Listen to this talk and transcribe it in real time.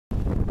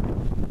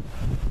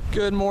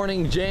Good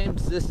morning,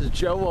 James. This is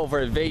Joe over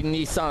at Vaden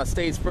Nissan of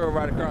Statesboro,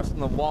 right across from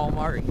the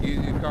Walmart and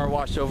Goo Car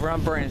Wash over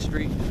on Brand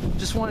Street.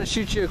 Just wanted to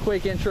shoot you a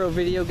quick intro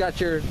video.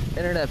 Got your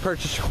internet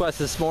purchase request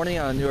this morning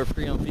on a newer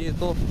pre-owned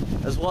vehicle,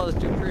 as well as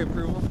do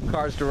pre-approval from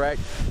Cars Direct.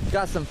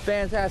 Got some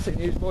fantastic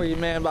news for you,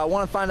 man, but I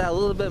want to find out a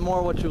little bit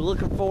more what you're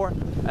looking for.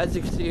 As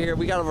you can see here,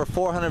 we got over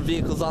 400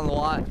 vehicles on the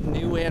lot,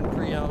 new and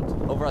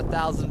pre-owned, over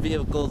 1,000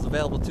 vehicles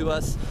available to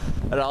us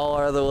at all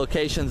our other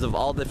locations of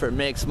all different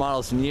makes,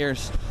 models, and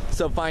years.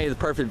 So finding the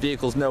perfect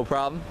vehicles, no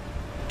problem.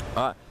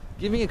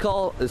 Give me a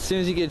call as soon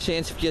as you get a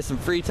chance if you get some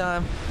free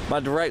time. My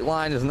direct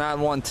line is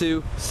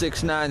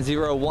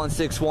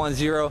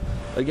 912-690-1610.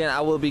 Again,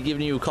 I will be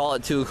giving you a call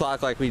at 2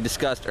 o'clock like we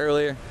discussed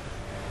earlier.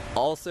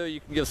 Also, you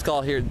can give us a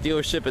call here at the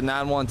dealership at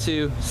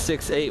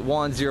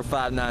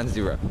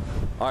 912-681-0590.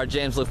 All right,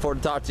 James, look forward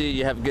to talking to you.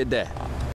 You have a good day.